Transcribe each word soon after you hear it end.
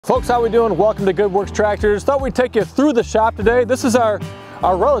Folks, how we doing? Welcome to Good Works Tractors. Thought we'd take you through the shop today. This is our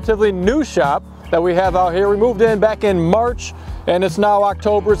relatively new shop that we have out here. We moved in back in March and it's now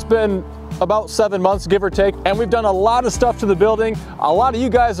October. It's been about 7 months, give or take, and we've done a lot of stuff to the building. A lot of you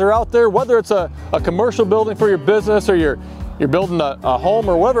guys are out there, whether it's a commercial building for your business or you're building a home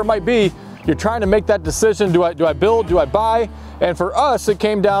or whatever it might be, you're trying to make that decision. Do I build? Do I buy? And for us, it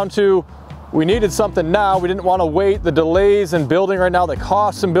came down to we needed something now. We didn't want to wait. The delays in building right now, the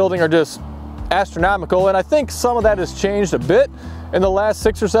costs in building are just astronomical. And I think some of that has changed a bit in the last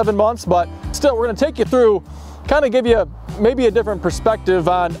 6 or 7 months, but still we're going to take you through, kind of give you maybe a different perspective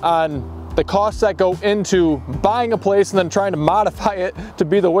on the costs that go into buying a place and then trying to modify it to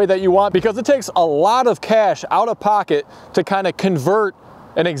be the way that you want, because it takes a lot of cash out of pocket to kind of convert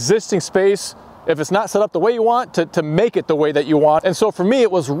an existing space, if it's not set up the way you want, to make it the way that you want. And so for me,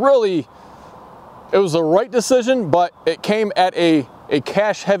 it was the right decision, but it came at a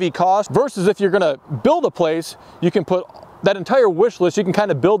cash heavy cost, versus if you're gonna build a place, you can put that entire wish list, you can kind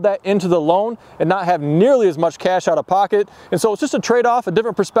of build that into the loan and not have nearly as much cash out of pocket. And so it's just a trade-off, a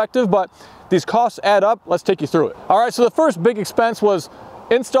different perspective, but these costs add up. Let's take you through it. All right, so the first big expense was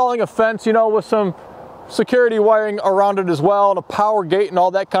installing a fence, you know, with some security wiring around it as well, and a power gate and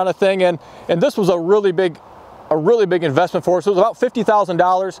all that kind of thing. And this was a really big investment for us. It was about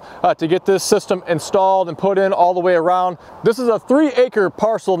 $50,000 to get this system installed and put in all the way around. This is a 3-acre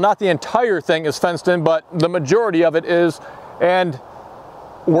parcel. Not the entire thing is fenced in, but the majority of it is. And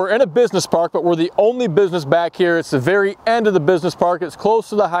we're in a business park, but we're the only business back here. It's the very end of the business park. It's close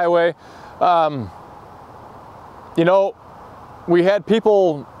to the highway. You know, we had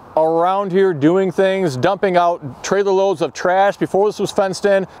people around here doing things, dumping out trailer loads of trash before this was fenced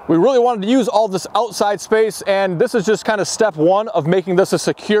in. We really wanted to use all this outside space, and this is just kind of step one of making this a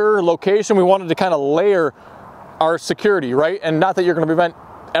secure location. We wanted to kind of layer our security, right? And not that you're going to prevent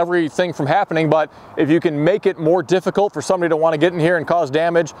everything from happening, but if you can make it more difficult for somebody to want to get in here and cause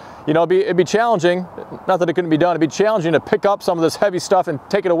damage, you know, it'd be challenging. Not that it couldn't be done. It'd be challenging to pick up some of this heavy stuff and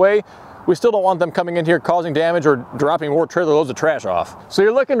take it away. We still don't want them coming in here causing damage or dropping more trailer loads of trash off. So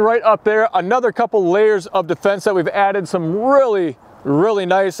you're looking right up there, another couple layers of defense that we've added. Some really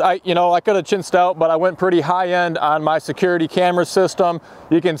nice. I could have chinched out, but I went pretty high end on my security camera system.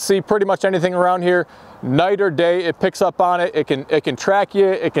 You can see pretty much anything around here, night or day. It picks up on it. It can track you.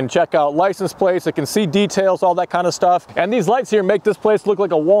 It can check out license plates. It can see details, all that kind of stuff. And these lights here make this place look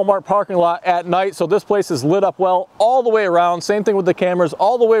like a Walmart parking lot at night. So this place is lit up well all the way around. Same thing with the cameras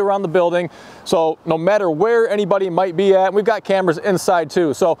all the way around the building. So no matter where anybody might be at, we've got cameras inside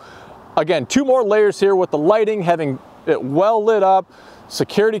too. So again, 2 more layers here with the lighting, having it well lit up,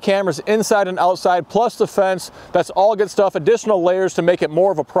 security cameras inside and outside, plus the fence. That's all good stuff. Additional layers to make it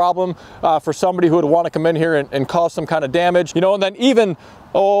more of a problem for somebody who would want to come in here and cause some kind of damage. You know, and then even,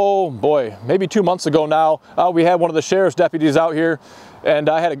 oh boy, maybe 2 months ago now, we had one of the sheriff's deputies out here, and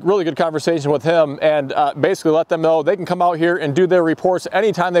I had a really good conversation with him and basically let them know they can come out here and do their reports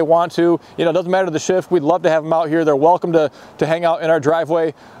anytime they want to. You know, it doesn't matter the shift. We'd love to have them out here. They're welcome to hang out in our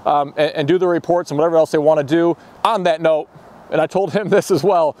driveway and do the reports and whatever else they want to do. On that note, and I told him this as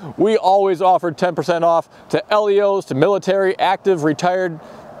well, we always offered 10% off to LEOs, to military, active, retired,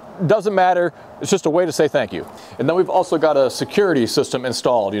 doesn't matter. It's just a way to say thank you. And then we've also got a security system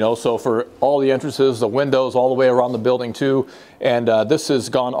installed, you know, so for all the entrances, the windows, all the way around the building too. And this has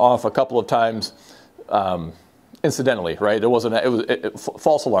gone off a couple of times incidentally, right? It was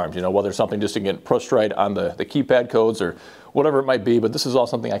false alarms, you know, whether something just didn't get pushed right on the keypad codes or whatever it might be, but this is all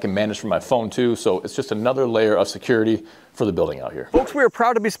something I can manage from my phone too, so it's just another layer of security for the building out here. Folks, we are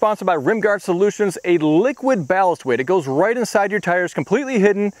proud to be sponsored by RimGuard Solutions, a liquid ballast weight. It goes right inside your tires, completely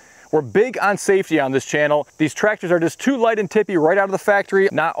hidden. We're big on safety on this channel. These tractors are just too light and tippy right out of the factory.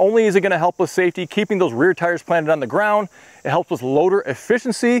 Not only is it going to help with safety, keeping those rear tires planted on the ground, it helps with loader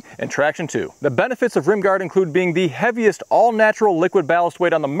efficiency and traction too. The benefits of RimGuard include being the heaviest all-natural liquid ballast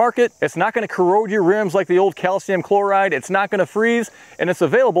weight on the market. It's not going to corrode your rims like the old calcium chloride. It's not going to freeze, and it's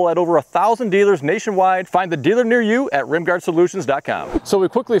available at over 1,000 dealers nationwide. Find the dealer near you at rimguardsolutions.com. So we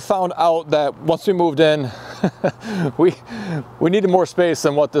quickly found out that once we moved in, we needed more space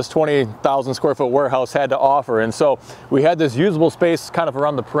than what this 20,000 square foot warehouse had to offer. And so we had this usable space kind of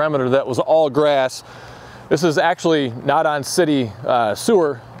around the perimeter that was all grass. This is actually not on city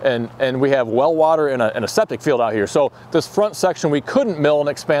sewer, and we have well water and a septic field out here. So this front section we couldn't mill and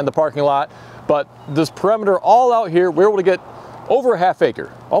expand the parking lot, but this perimeter all out here, we were able to get over a half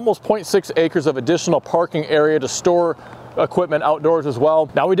acre, almost 0.6 acres of additional parking area to store equipment outdoors as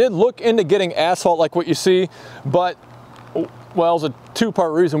well. Now we did look into getting asphalt like what you see, but Well, it was a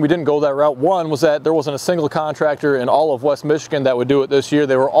two-part reason we didn't go that route. One was that there wasn't a single contractor in all of West Michigan that would do it this year.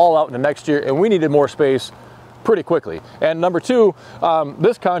 They were all out in the next year, and we needed more space pretty quickly. And number two,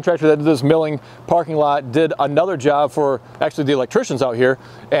 this contractor that did this milling parking lot did another job for actually the electricians out here,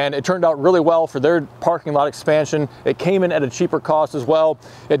 and it turned out really well for their parking lot expansion. It came in at a cheaper cost as well.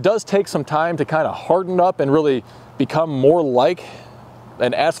 It does take some time to kind of harden up and really become more like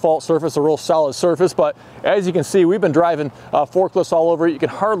an asphalt surface, a real solid surface, but as you can see, we've been driving forklifts all over it. You can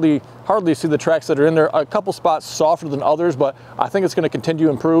hardly see the tracks that are in there. A couple spots softer than others, but I think it's going to continue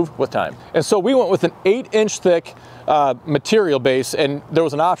to improve with time. And so we went with an 8-inch thick material base, and there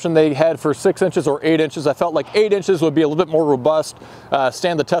was an option they had for 6 inches or 8 inches. I felt like 8 inches would be a little bit more robust,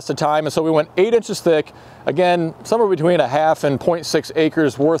 stand the test of time, and so we went 8 inches thick. Again, somewhere between a half and 0.6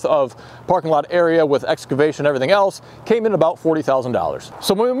 acres worth of parking lot area with excavation and everything else. Came in about $40,000.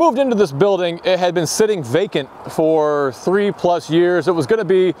 So when we moved into this building, it had been sitting vacant for 3+ years. It was going to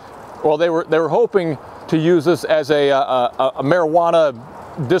be, well, they were hoping to use this as a marijuana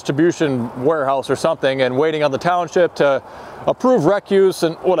distribution warehouse or something, and waiting on the township to approve rec use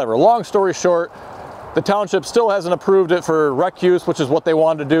and whatever. Long story short, the township still hasn't approved it for rec use, which is what they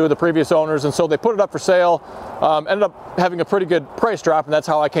wanted to do, the previous owners, and so they put it up for sale. Ended up having a pretty good price drop, and that's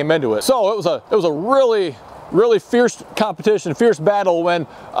how I came into it. So it was a really fierce competition, fierce battle when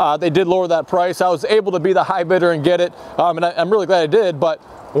they did lower that price. I was able to be the high bidder and get it, and I'm really glad I did. But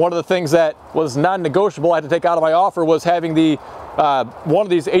one of the things that was non-negotiable I had to take out of my offer was having the one of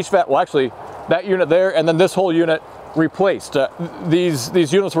these HVAC, well, actually that unit there, and then this whole unit replaced.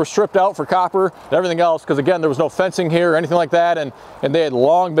 These units were stripped out for copper and everything else, because again, there was no fencing here or anything like that, and they had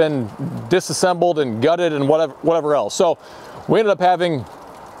long been disassembled and gutted and whatever else. So we ended up having,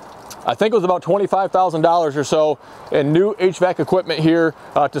 I think it was about $25,000 or so in new HVAC equipment here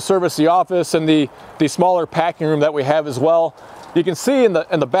to service the office and the smaller packing room that we have as well. You can see in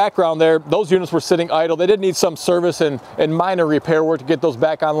the background there, those units were sitting idle. They did need some service and minor repair work to get those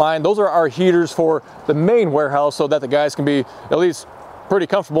back online. Those are our heaters for the main warehouse so that the guys can be at least pretty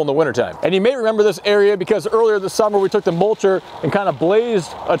comfortable in the wintertime. And you may remember this area because earlier this summer we took the mulcher and kind of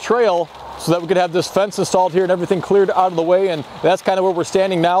blazed a trail so that we could have this fence installed here and everything cleared out of the way, and that's kind of where we're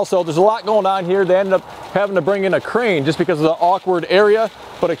standing now. So there's a lot going on here. They ended up having to bring in a crane just because of the awkward area,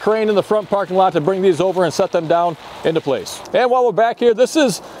 but a crane in the front parking lot to bring these over and set them down into place. And while we're back here, this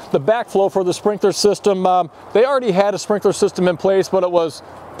is the backflow for the sprinkler system. They already had a sprinkler system in place, but it was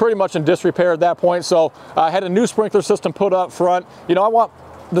pretty much in disrepair at that point. So I had a new sprinkler system put up front. You know, I want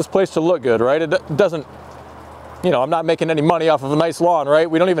this place to look good, right? It doesn't, you know, I'm not making any money off of a nice lawn, right?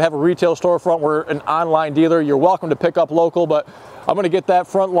 We don't even have a retail storefront. We're an online dealer. You're welcome to pick up local, but I'm going to get that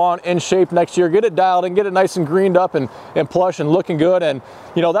front lawn in shape next year, get it dialed and get it nice and greened up and plush and looking good. And,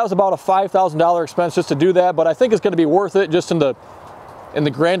 you know, that was about a $5,000 expense just to do that, but I think it's going to be worth it just in the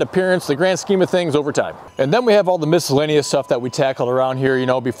grand appearance, the grand scheme of things over time. And then we have all the miscellaneous stuff that we tackled around here. You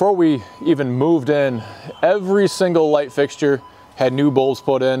know, before we even moved in, every single light fixture had new bulbs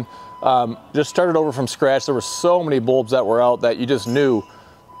put in. Just started over from scratch. There were so many bulbs that were out that you just knew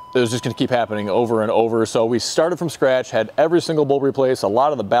it was just going to keep happening over and over. So we started from scratch, had every single bulb replaced. A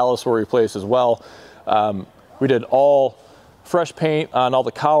lot of the ballasts were replaced as well. We did all fresh paint on all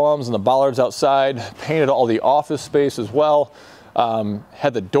the columns and the bollards outside, painted all the office space as well.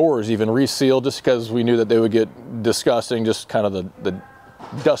 Had the doors even resealed just because we knew that they would get disgusting, just kind of the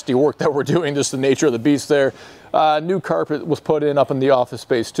dusty work that we're doing, just the nature of the beast there. New carpet was put in up in the office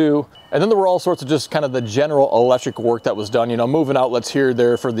space too. And then there were all sorts of just kind of the general electric work that was done, you know, moving outlets here,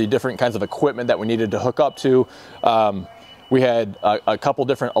 there for the different kinds of equipment that we needed to hook up to. We had a couple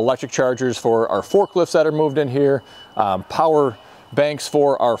different electric chargers for our forklifts that are moved in here, power banks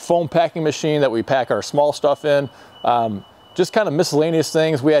for our foam packing machine that we pack our small stuff in. Just kind of miscellaneous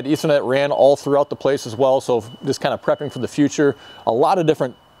things. We had Ethernet ran all throughout the place as well, so just kind of prepping for the future. A lot of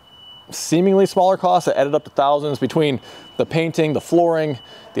different seemingly smaller costs that added up to thousands between the painting, the flooring,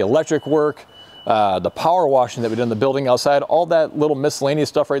 the electric work, the power washing that we did in the building outside. All that little miscellaneous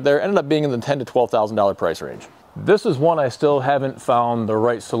stuff right there ended up being in the $10,000 to $12,000 price range. This is one I still haven't found the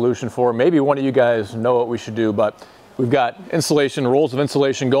right solution for. Maybe one of you guys know what we should do, but we've got insulation, rolls of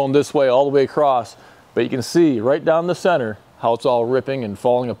insulation going this way all the way across. But you can see right down the center how it's all ripping and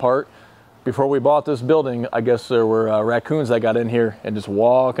falling apart. Before we bought this building, I guess there were raccoons that got in here and just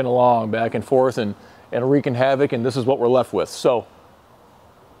walking along back and forth and wreaking havoc, and this is what we're left with. So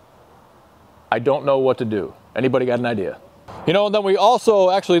I don't know what to do. Anybody got an idea? You know, and then we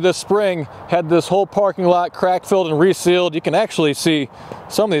also actually this spring had this whole parking lot crack filled and resealed. You can actually see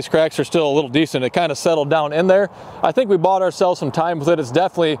some of these cracks are still a little decent. It kind of settled down in there. I think we bought ourselves some time with it. It's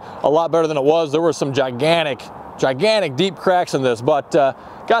definitely a lot better than it was. There were some gigantic gigantic deep cracks in this, but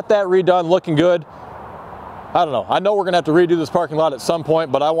got that redone, looking good. I don't know. I know we're gonna have to redo this parking lot at some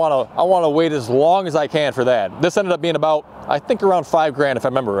point, but I wanna wait as long as I can for that. This ended up being about, I think, around $5 grand if I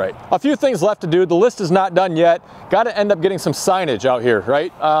remember right. A few things left to do. The list is not done yet. Got to end up getting some signage out here,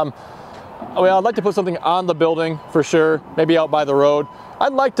 right? Well, I'd like to put something on the building for sure, maybe out by the road.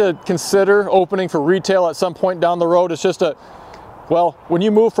 I'd like to consider opening for retail at some point down the road. It's just well, when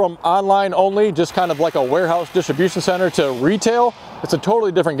you move from online only, just kind of like a warehouse distribution center, to retail, it's a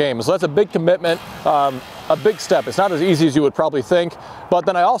totally different game. So that's a big commitment, a big step. It's not as easy as you would probably think. But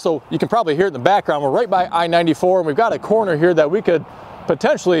then you can probably hear it in the background, we're right by I-94, and we've got a corner here that we could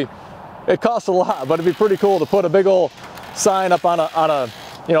potentially, it costs a lot, but it'd be pretty cool to put a big old sign up on a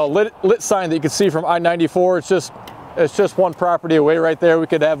you know, lit sign that you can see from I-94. It's just one property away right there. We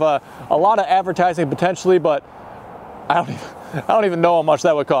could have a lot of advertising potentially, but I don't even know how much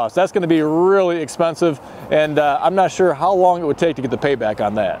that would cost. That's going to be really expensive, and I'm not sure how long it would take to get the payback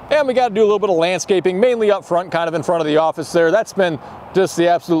on that. And we got to do a little bit of landscaping, mainly up front, kind of in front of the office there. That's been just the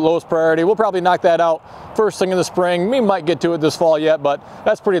absolute lowest priority. We'll probably knock that out first thing in the spring. We might get to it this fall yet, but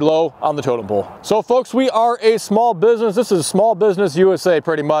that's pretty low on the totem pole. So folks, we are a small business. This is Small Business USA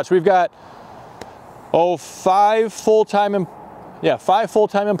pretty much. We've got, five full-time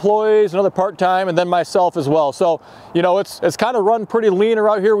employees, another part-time, and then myself as well. So, you know, it's kind of run pretty lean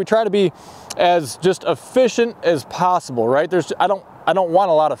around here. We try to be as just efficient as possible, right? I don't want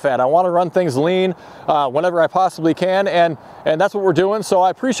a lot of fat. I want to run things lean whenever I possibly can, and that's what we're doing. So I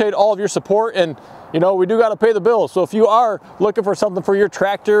appreciate all of your support, and you know, we do got to pay the bills. So if you are looking for something for your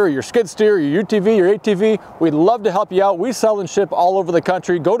tractor or your skid steer, your UTV, your ATV, we'd love to help you out. We sell and ship all over the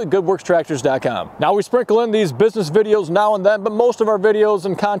country. Go to goodworkstractors.com. Now, we sprinkle in these business videos now and then, but most of our videos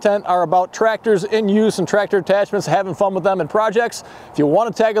and content are about tractors in use and tractor attachments, having fun with them in projects. If you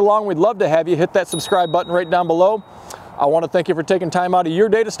want to tag along, we'd love to have you. Hit that subscribe button right down below. I want to thank you for taking time out of your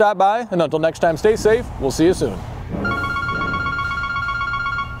day to stop by, and until next time, stay safe. We'll see you soon.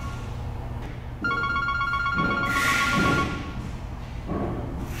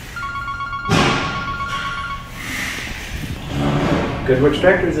 Good Works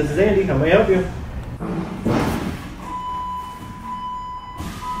Tractors, this is Andy. How may I help you?